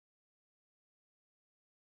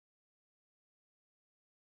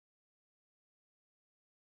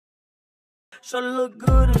Shorty look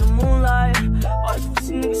good in the moonlight. All these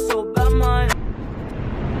pussy niggas so bad, mine.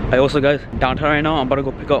 Hey, also guys, downtown right now. I'm about to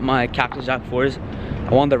go pick up my Cactus Jack 4s.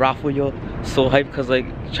 I won the raffle, yo. So hyped because like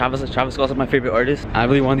Travis Scott's my favorite artist. I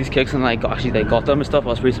really want these kicks and like actually they got them and stuff. I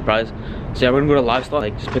was pretty surprised. So yeah, we're gonna go to livestock,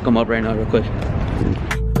 like just pick them up right now real quick.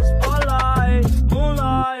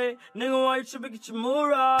 Moonlight, nigga, why you tripping? Get your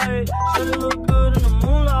mood right. Shorty look good in the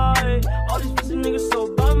moonlight. All these pussy niggas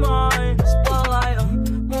so bad, mine. Spotlight,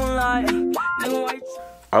 moonlight, nigga, why you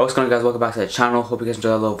Alright, what's going on guys, welcome back to the channel. Hope you guys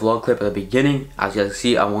enjoyed that little vlog clip at the beginning. As you guys can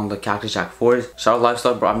see, I won the Cactus Jack 4s. Shout out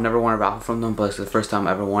Livestock, bro. I've never won a raffle from them, but it's the first time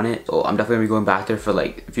I ever won it. So I'm definitely gonna be going back there for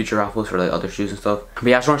like future raffles for like other shoes and stuff. But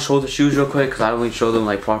yeah, I just want to show the shoes real quick because I don't really show them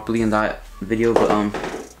like properly in that video. But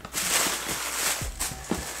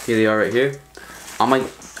here they are right here. I'm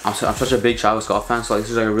such a big Travis Scott fan, so like,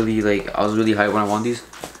 this is like a really I was really hyped when I won these.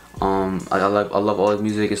 I love all his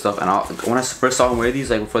music and stuff. And when I first saw him wear these,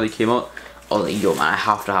 like before they came out, I was like, yo man, I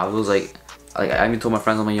have to have. It was like I even told my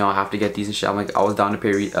friends, I'm like, yo, I have to get these and shit. I'm like, I was down to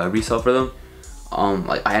pay resale for them.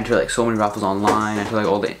 Like I entered like so many raffles online. I entered like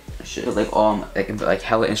all the shit, like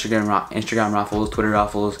hella Instagram raffles, Twitter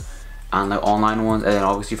raffles, and like online ones. And then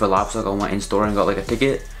obviously for Livestock, I went in store and got like a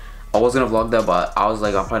ticket. I was gonna vlog that, but I was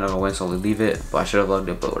like, I'm probably not gonna win, so I'll leave it. But I should have vlogged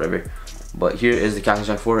it, but whatever. But here is the Cactus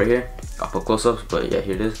Jack 4 right here. I'll put close-ups, but yeah,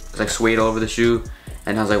 here it is. It's like suede all over the shoe,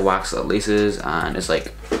 and it has like wax laces, and it's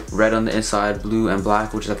like red on the inside, blue and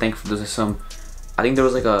black, which is, I think there's some, I think there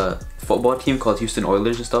was like a football team called Houston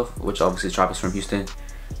Oilers and stuff, which obviously Travis from Houston,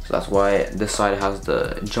 so that's why this side has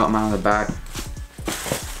the Jumpman on the back,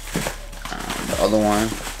 and the other one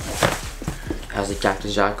has the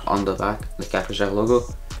Cactus Jack on the back, the Cactus Jack logo,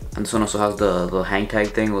 and this one also has the little hang tag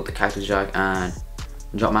thing with the Cactus Jack and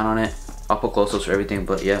Jumpman on it. I'll put close-ups for everything,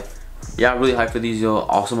 but yeah, I'm really hyped for these, yo.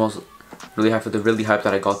 Awesome, really hyped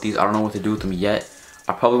that I got these. I don't know what to do with them yet.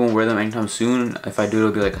 I probably won't wear them anytime soon. If I do,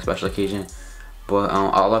 it'll be like a special occasion. But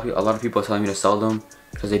a lot of people are telling me to sell them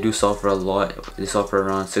because they do sell for a lot. They sell for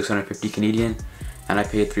around 650 Canadian, and I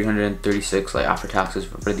paid 336 like after taxes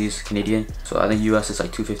for these Canadian. So I think US is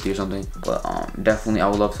like 250 or something. But definitely I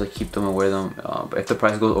would love to keep them and wear them. But if the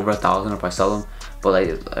price goes over 1,000, I'll probably sell them. But like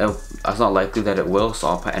it's not likely that it will, so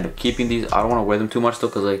I'll probably end up keeping these. I don't want to wear them too much though,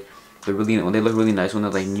 because like they look really nice when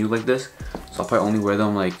they're like new like this. So I'll probably only wear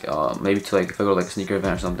them like maybe to like if I go to like a sneaker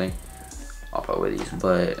event or something, I'll probably wear these.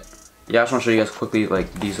 But yeah, I just want to show you guys quickly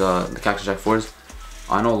like these the Cactus Jack 4s.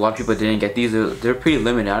 I know a lot of people didn't get these. They're pretty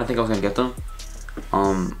limited. I didn't think I was gonna get them.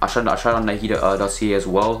 I tried on Nike.ca as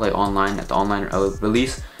well, like online at the online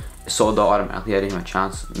release. It sold out automatically. I didn't have a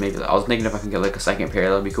chance. Maybe I was thinking if I can get like a second pair,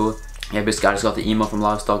 that'd be cool. Yeah, basically I just got the email from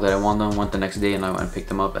Livestock that I won them. Went the next day and I went and picked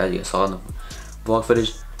them up, as you saw in the vlog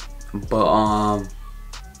footage. But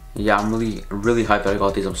yeah, I'm really hyped that I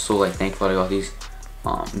got these. I'm so like thankful that I got these.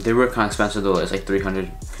 They were kind of expensive though. It's like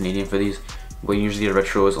 300 Canadian for these, but usually a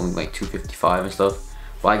retro is only like 255 and stuff.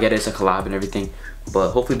 But I get it, it's a collab and everything.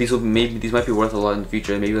 But hopefully these might be worth a lot in the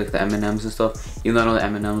future. Maybe like the M&Ms and stuff. Even though I know the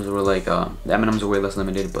M&Ms were like the M&Ms are way less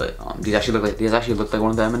limited, but these actually look like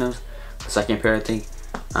one of the M&Ms, the second pair I think.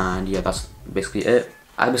 And yeah, that's basically it.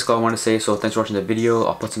 That's basically all I want to say. So thanks for watching the video.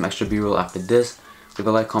 I'll put some extra B-roll after this. Leave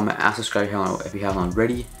a like, comment, and subscribe if you haven't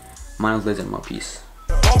already. My name is Lidz and more peace.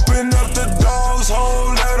 Open up the dog's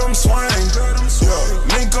hole, let them swing.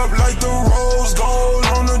 Yeah, link up like the rose gold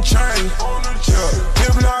on the chain. Yeah,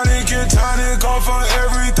 hypnotic and tonic off of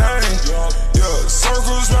everything. Yeah,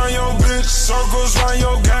 circles round your bitch, circles round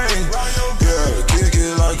your gang. Yeah, kick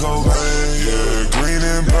it like Cobain. Yeah, green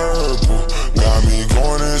and purple, got me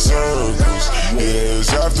going in circles. Yeah,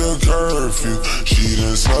 it's after curfew, she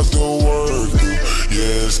done snuck the word through.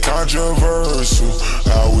 Yeah, it's controversial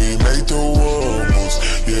how we make